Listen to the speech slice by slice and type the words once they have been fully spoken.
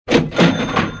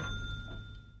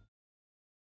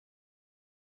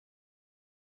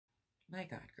My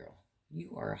God, girl,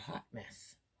 you are a hot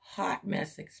mess. Hot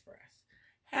mess express.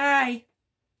 Hi,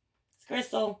 it's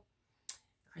Crystal.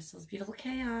 Crystal's Beautiful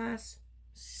Chaos.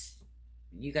 If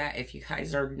you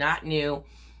guys are not new,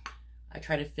 I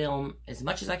try to film as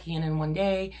much as I can in one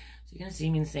day. So you're going to see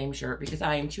me in the same shirt because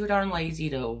I am too darn lazy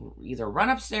to either run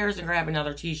upstairs and grab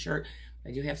another t-shirt.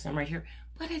 I do have some right here,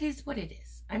 but it is what it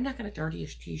is. I'm not going to dirty a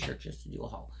t-shirt just to do a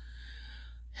haul.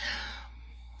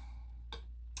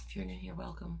 If you're new here,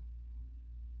 welcome.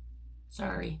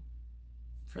 Sorry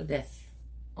for this.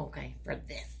 Okay, for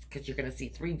this. Because you're going to see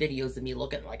 3 videos of me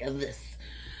looking like this.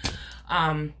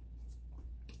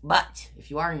 But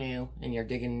if you are new and you're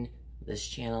digging this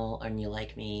channel and you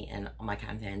like me and my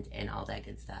content and all that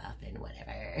good stuff and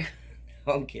whatever.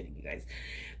 I'm kidding, you guys.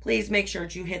 Please make sure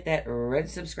to hit that red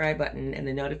subscribe button and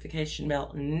the notification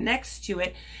bell next to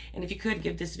it. And if you could,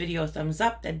 give this video a thumbs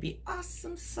up. That'd be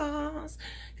awesome sauce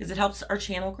because it helps our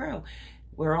channel grow.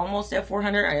 We're almost at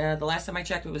 400. The last time I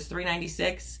checked, it was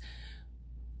 396.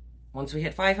 Once we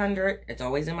hit 500, it's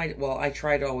always in my... Well, I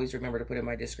try to always remember to put in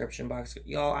my description box.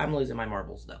 Y'all, I'm losing my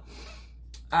marbles, though.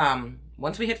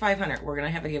 Once we hit 500, we're going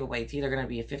to have a giveaway. It's either going to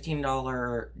be a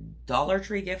 $15 Dollar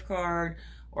Tree gift card,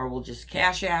 or we'll just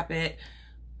Cash App it,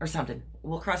 or something.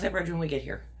 We'll cross that bridge when we get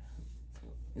here.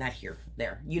 Not here.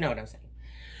 There. You know what I'm saying.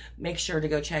 Make sure to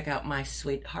go check out my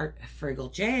sweetheart,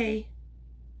 Friggle J.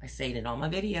 I say it in all my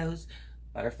videos.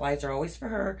 Butterflies are always for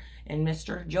her. And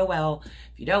Mr. Joel.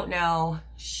 If you don't know,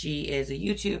 she is a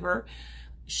YouTuber.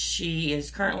 She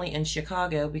is currently in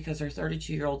Chicago because her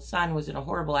 32-year-old son was in a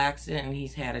horrible accident and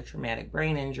he's had a traumatic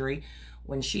brain injury,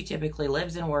 when she typically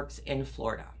lives and works in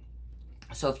Florida.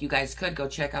 So if you guys could go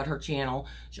check out her channel,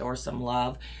 show her some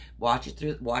love, watch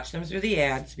them through the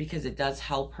ads, because it does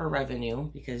help her revenue,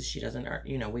 because she doesn't earn,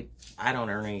 you know, I don't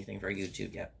earn anything for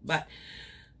YouTube yet, but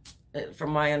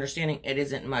from my understanding, it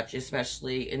isn't much,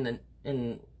 especially in the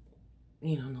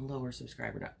lower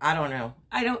subscriber. I don't know.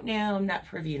 I'm not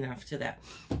privy enough to that.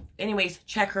 Anyways,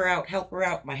 check her out. Help her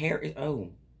out. My hair is...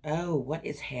 Oh, what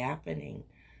is happening?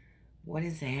 What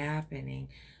is happening?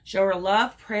 Show her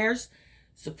love, prayers,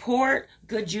 support,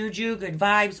 good juju, good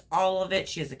vibes, all of it.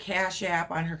 She has a Cash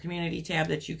App on her community tab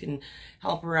that you can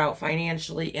help her out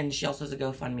financially. And she also has a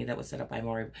GoFundMe that was set up by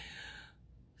Maury.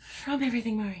 From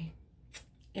Everything Maury.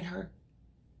 In her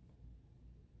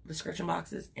description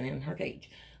boxes and in her page.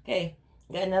 Okay.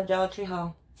 Got another Dollar Tree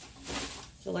haul.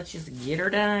 So let's just get her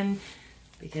done,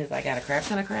 because I got a crap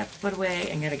ton of crap to put away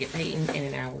and got to get Peyton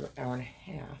in an hour and a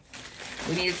half.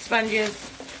 We needed sponges.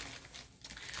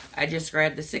 I just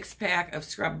grabbed the 6-pack of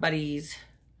Scrub Buddies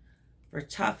for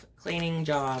tough cleaning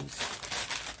jobs.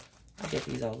 I get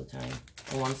these all the time.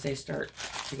 And once they start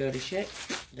to go to shit,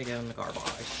 they go in the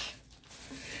garbage.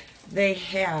 They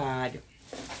had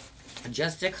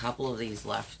just a couple of these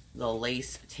left. The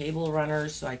lace table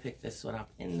runners, so I picked this one up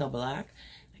in the black.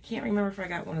 I can't remember if I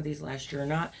got one of these last year or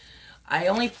not. I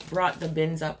only brought the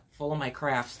bins up full of my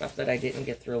craft stuff that I didn't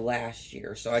get through last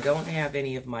year, so I don't have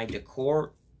any of my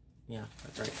decor. Yeah,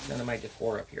 that's right, none of my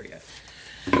decor up here yet.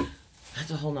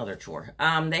 That's a whole nother chore.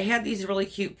 They had these really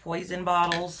cute poison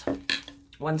bottles.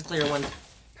 One's clear, one's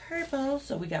purple,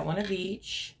 so we got one of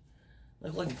each.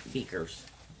 Look like beakers.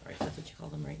 All right, that's what you call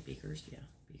them, right? Beakers, yeah,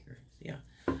 beakers, yeah.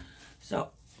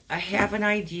 So I have an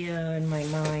idea in my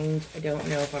mind. I don't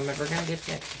know if I'm ever going to get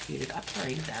it executed. I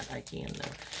pray that I can,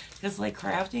 though. Because, like,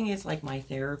 crafting is, like, my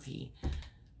therapy.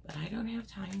 But I don't have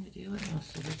time to do it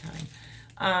most of the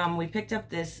time. We picked up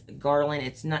this garland.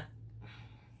 It's not...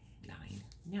 9.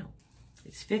 No.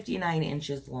 It's 59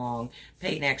 inches long.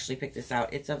 Peyton actually picked this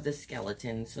out. It's of the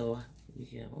skeleton. So, you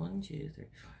get 1, 2, 3, 4, 5,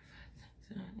 6,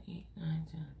 7, 8, 9,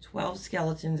 10, 12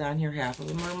 skeletons on here. Half of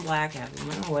them are in black, half of them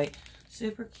are in white.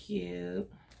 Super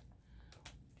cute.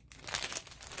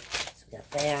 So we got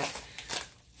that.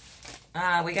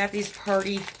 We got these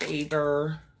Party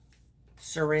Favor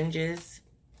syringes.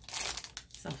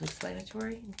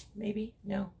 Self-explanatory, maybe?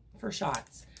 No. For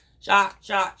shots. Shot.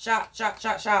 I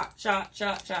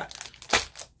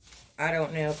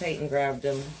don't know. Peyton grabbed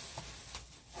them.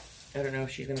 I don't know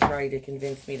if she's going to try to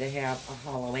convince me to have a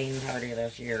Halloween party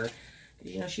this year.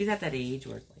 You know, she's at that age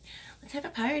where it's like, let's have a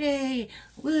party.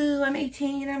 Woo, I'm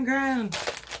 18, I'm grown.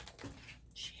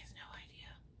 She has no idea.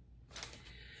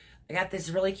 I got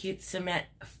this really cute cement,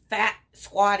 fat,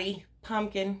 squatty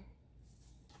pumpkin.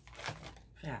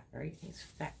 Fat, right? He's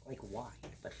fat, like wide,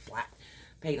 but flat.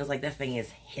 Peyton was like, that thing is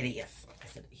hideous. I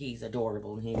said, he's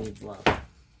adorable and he needs love.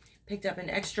 Picked up an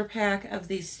extra pack of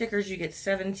these stickers. You get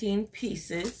 17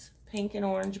 pieces. Pink and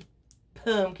orange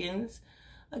pumpkins.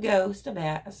 A ghost, a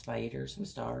bat, a spider, some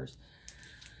stars.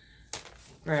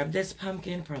 Grab this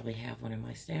pumpkin. Probably have one in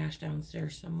my stash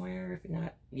downstairs somewhere. If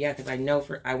not, yeah, because I know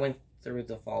I went through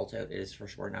the fall tote. It is for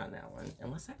sure not in that one.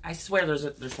 Unless I swear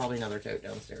there's probably another tote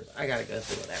downstairs. I gotta go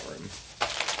through that room.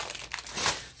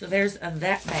 So there's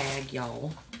that bag,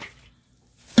 y'all.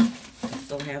 I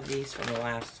still have these from the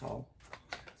last haul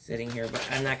sitting here, but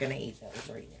I'm not gonna eat those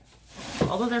right now.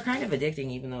 Although they're kind of addicting,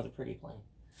 even though they're pretty plain.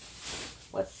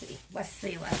 Let's see.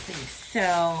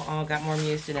 So, got more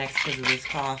Mucinex because of this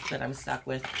cough that I'm stuck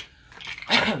with.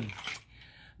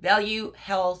 Value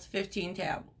Health 15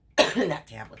 not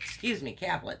tablets, excuse me,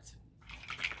 caplets.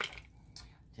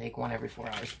 Take one every 4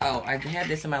 hours. Oh, I had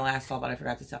this in my last haul, but I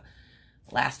forgot to tell.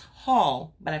 Last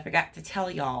haul, but I forgot to tell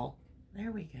y'all.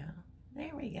 There we go.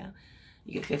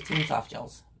 You get 15 soft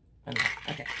gels.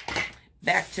 Okay,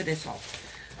 back to this haul.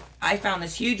 I found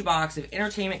this huge box of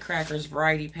entertainment crackers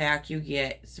variety pack. You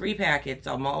get 3 packets,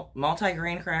 a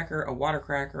multi-grain cracker, a water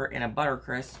cracker, and a butter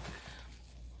crisp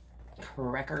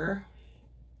cracker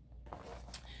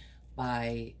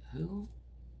by who?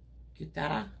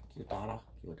 Cutada.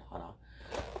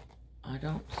 I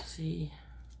don't see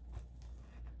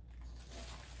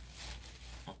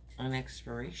an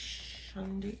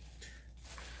expiration date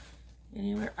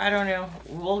anywhere. I don't know.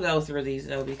 We'll go through these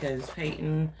though because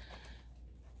Peyton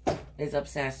is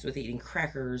obsessed with eating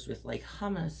crackers with like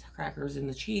hummus crackers and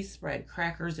the cheese spread,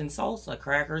 crackers and salsa,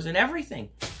 crackers and everything.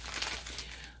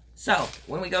 So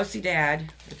when we go see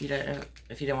Dad, if you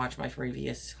didn't watch my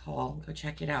previous haul, go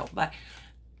check it out. But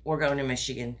we're going to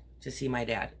Michigan to see my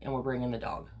dad, and we're bringing the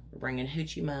dog. We're bringing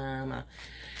Hoochie Mama.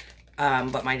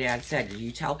 But my dad said,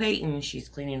 you tell Peyton she's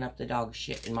cleaning up the dog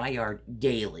shit in my yard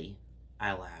daily.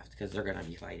 I laughed because they're gonna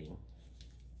be fighting.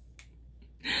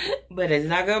 But it's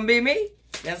not gonna be me.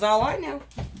 That's all I know.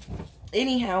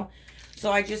 Anyhow,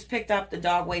 so I just picked up the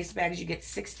dog waste bags. You get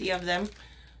 60 of them.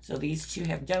 So these 2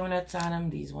 have donuts on them.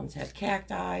 These ones have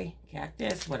cacti,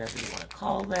 cactus, whatever you want to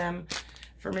call them,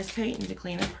 for Miss Peyton to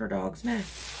clean up her dog's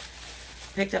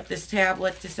mess. Picked up this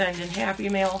tablet to send in Happy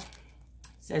Mail. It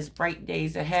says bright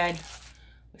days ahead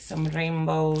with some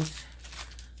rainbows.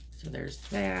 So there's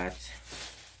that.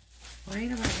 Why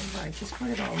do I just put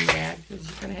it all in the bag because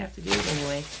you're going to have to do it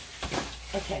anyway.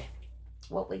 Okay.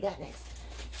 What we got next?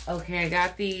 Okay, I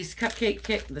got these cupcake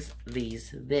kit. This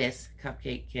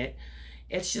cupcake kit.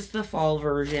 It's just the fall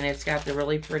version. It's got the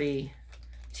really pretty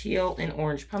teal and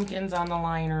orange pumpkins on the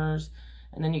liners,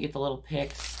 and then you get the little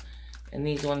picks. And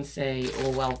these ones say,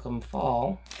 "Well, welcome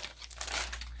fall."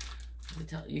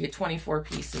 You get 24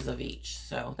 pieces of each,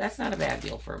 so that's not a bad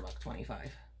deal for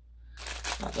 $1.25.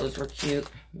 Thought those were cute.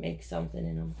 Make something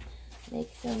in them.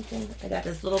 Make something. I got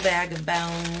this little bag of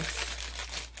bounds.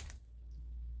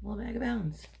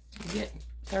 You get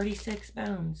 36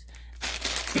 bounds.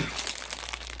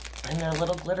 And they're a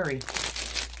little glittery.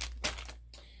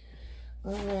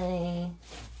 Okay.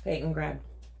 Peyton grabbed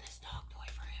this dog toy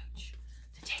for Hooch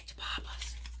to take to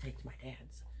Papa's. Take to my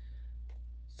dad's.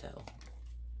 So.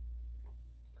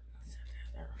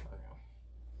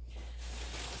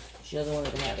 She doesn't want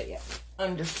to have it yet.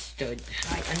 Understood.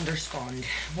 I understand.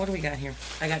 What do we got here?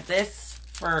 I got this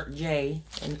for Jay.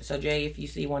 And so Jay, if you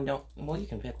see one, well, you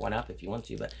can pick one up if you want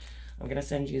to, but I'm going to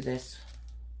send you this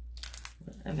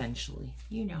eventually.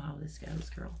 You know how this goes,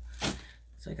 girl.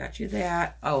 So I got you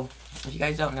that. Oh, if you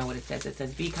guys don't know what it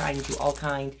says be kind to all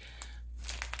kind.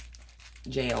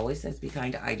 Jay always says be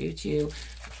kind. I do too.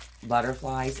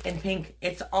 Butterflies and pink.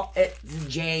 It's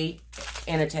Jay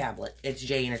in a tablet. It's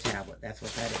Jay in a tablet. That's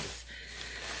what that is.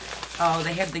 Oh,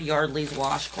 they have the Yardley's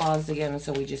washcloths again,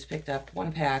 so we just picked up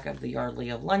 1 pack of the Yardley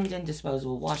of London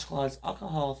disposable washcloths,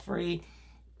 alcohol-free,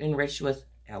 enriched with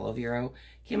aloe vera,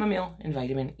 chamomile, and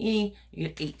vitamin E. You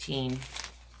get 18. So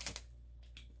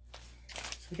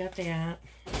we got that.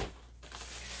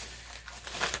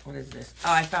 What is this?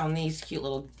 Oh, I found these cute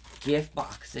little gift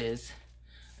boxes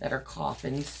that are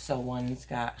coffins. So one's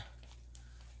got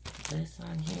this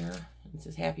on here. It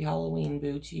says, Happy Halloween,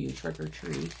 boo to you, trick or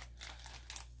treat.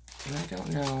 And I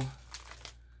don't know.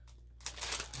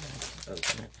 Let's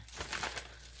open it.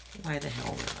 Why the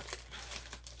hell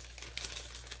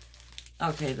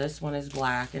not? Okay, this one is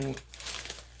black and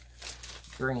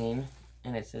green.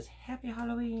 And it says, Happy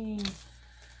Halloween.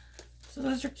 So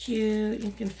those are cute.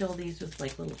 You can fill these with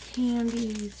like little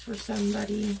candies for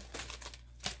somebody.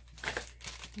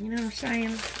 You know what I'm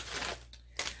saying?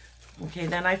 Okay,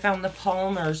 then I found the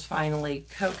Palmer's finally.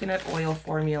 Coconut oil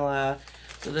formula.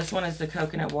 So this one is the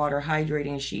coconut water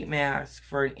hydrating sheet mask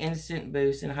for an instant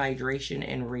boost in hydration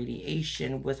and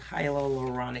radiation with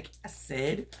hyaluronic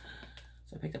acid.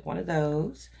 So I picked up one of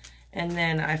those. And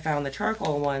then I found the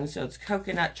charcoal one. So it's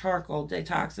coconut charcoal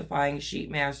detoxifying sheet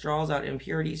mask. Draws out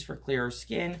impurities for clearer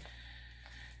skin.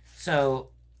 So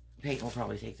Peyton will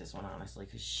probably take this one, honestly,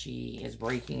 because she is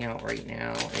breaking out right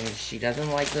now, and she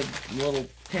doesn't like the little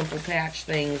pimple patch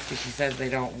things because she says they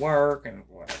don't work and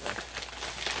whatever.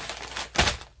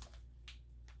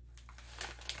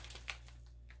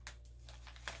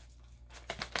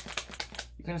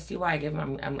 You're going to see why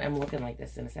I'm looking like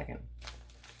this in a second.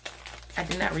 I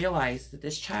did not realize that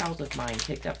this child of mine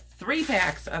picked up 3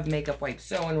 packs of makeup wipes.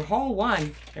 So in haul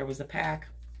 1, there was a pack.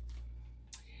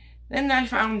 Then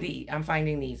I'm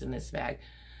finding these in this bag.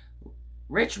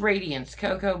 Rich Radiance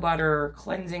Cocoa Butter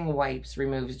Cleansing Wipes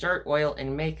removes dirt, oil,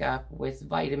 and makeup with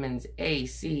vitamins A,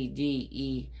 C, D,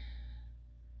 E.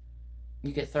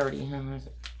 You get 30.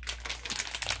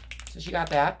 So she got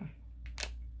that.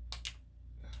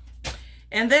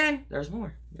 And then there's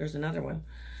more. There's another one.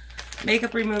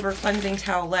 Makeup Remover Cleansing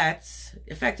Towelettes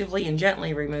effectively and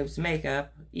gently removes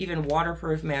makeup. Even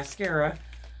waterproof mascara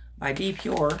by Be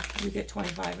Pure. You get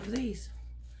 25 of these.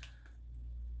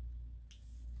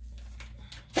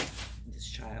 This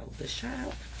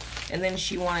child. And then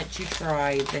she wanted to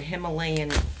try the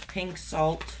Himalayan pink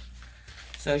salt.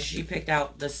 So she picked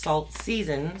out the Salt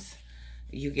Seasons.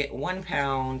 You get 1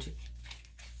 pound.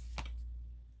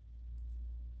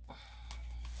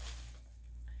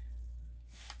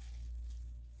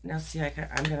 Now see,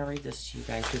 I'm going to read this to you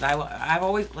guys, because I've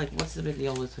always, like, what's the big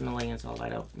deal with Himalayan salt? I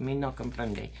don't mean no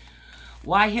comprende.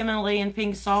 Why Himalayan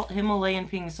pink salt? Himalayan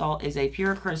pink salt is a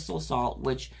pure crystal salt,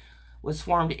 which was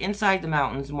formed inside the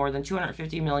mountains more than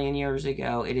 250 million years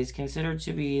ago. It is considered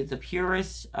to be the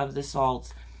purest of the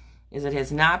salts, as it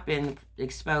has not been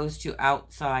exposed to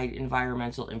outside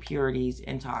environmental impurities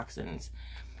and toxins.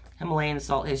 Himalayan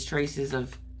salt has traces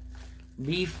of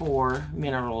B4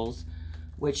 minerals,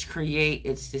 which create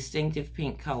its distinctive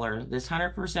pink color. This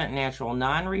 100% natural,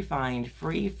 non-refined,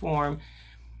 free-form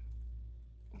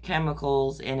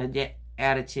chemicals and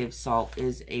additive salt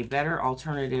is a better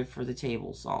alternative for the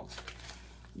table salt.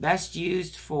 Best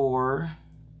used for,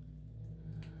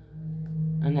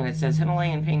 and then it says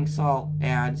Himalayan pink salt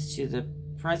adds to the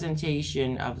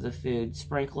presentation of the food.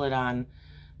 Sprinkle it on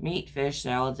meat, fish,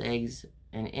 salads, eggs,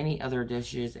 and any other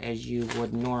dishes as you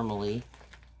would normally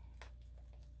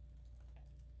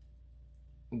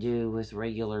do with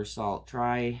regular salt.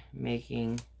 Try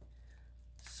making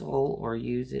sole or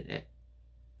use it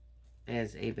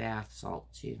as a bath salt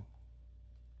too.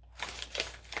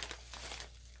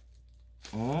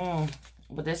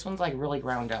 But this one's like really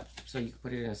ground up, so you can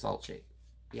put it in a salt shaker.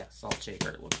 Yeah, salt shaker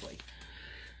it looks like.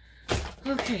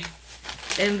 Okay,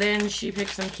 and then she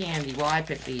picked some candy. Well, I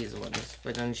picked these ones,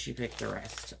 but then she picked the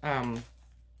rest.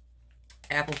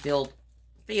 Apple-filled,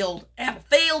 y'all.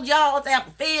 It's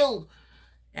apple-filled.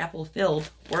 Apple-filled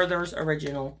Werther's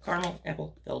Original Caramel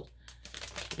Apple-filled.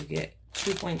 You get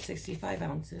 2.65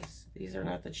 ounces. These are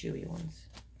not the chewy ones.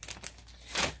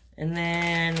 And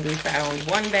then we found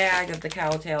 1 bag of the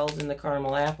Cowtails in the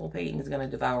caramel apple. Peyton's going to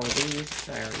devour these.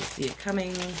 I already see it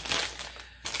coming.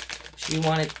 She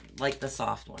wanted, like, the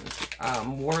soft ones.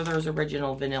 Werther's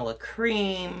Original Vanilla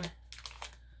Cream.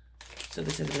 So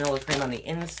this is vanilla cream on the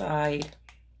inside.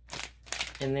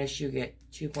 And this you get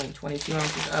 2.22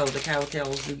 ounces. Oh, the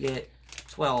Cowtails you get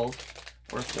 12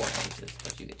 or 4 ounces,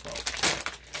 but you get 12.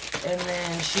 And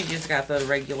then she just got the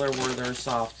regular Werther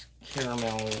soft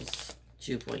caramels,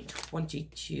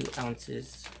 2.22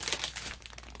 ounces.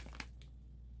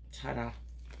 Ta-da.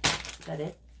 Is that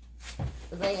it?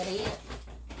 Is that it?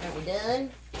 Are we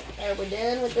done? Are we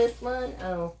done with this one?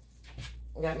 Oh,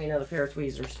 got me another pair of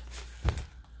tweezers.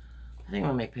 I think I'm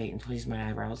going to make Peyton tweeze my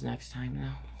eyebrows next time,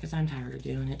 though, because I'm tired of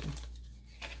doing it.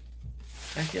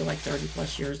 I feel like 30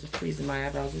 plus years of tweezing my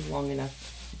eyebrows is long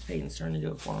enough. Peyton's trying to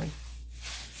do it for me.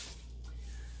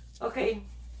 Okay,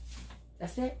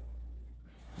 that's it.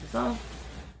 That's all.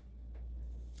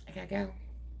 I gotta go.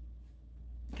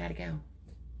 Gotta go.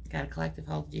 Got a collective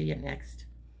haul to do yet next.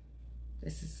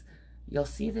 This is, you'll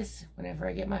see this whenever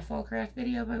I get my fall craft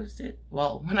video posted.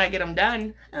 Well, when I get them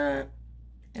done, and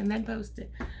then post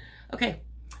it. Okay,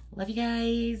 love you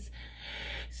guys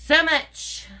so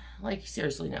much. Like,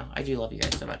 seriously, no, I do love you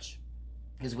guys so much.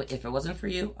 Because if it wasn't for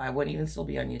you, I wouldn't even still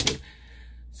be on YouTube.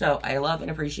 So, I love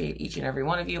and appreciate each and every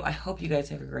one of you. I hope you guys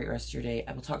have a great rest of your day.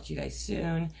 I will talk to you guys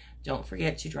soon. Don't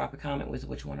forget to drop a comment with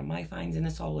which one of my finds in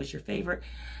this haul was your favorite.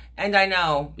 And I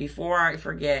know, before I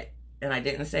forget, and I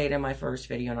didn't say it in my first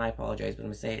video, and I apologize, but I'm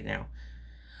going to say it now.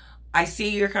 I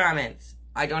see your comments.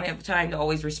 I don't have time to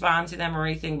always respond to them or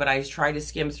anything, but I try to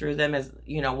skim through them as,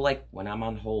 you know, like when I'm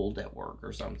on hold at work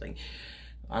or something.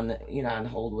 On the, you know, on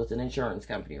hold with an insurance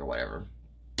company or whatever.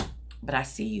 But I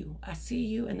see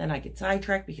you, and then I get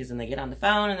sidetracked because then they get on the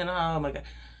phone, and then, oh my God.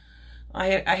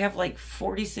 I have like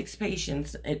 46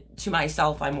 patients to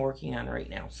myself I'm working on right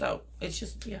now. So it's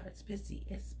just, yeah, it's busy.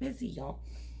 It's busy, y'all.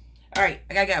 All right,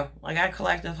 I gotta go. I got a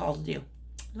collective haul to do.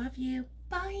 Love you.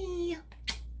 Bye.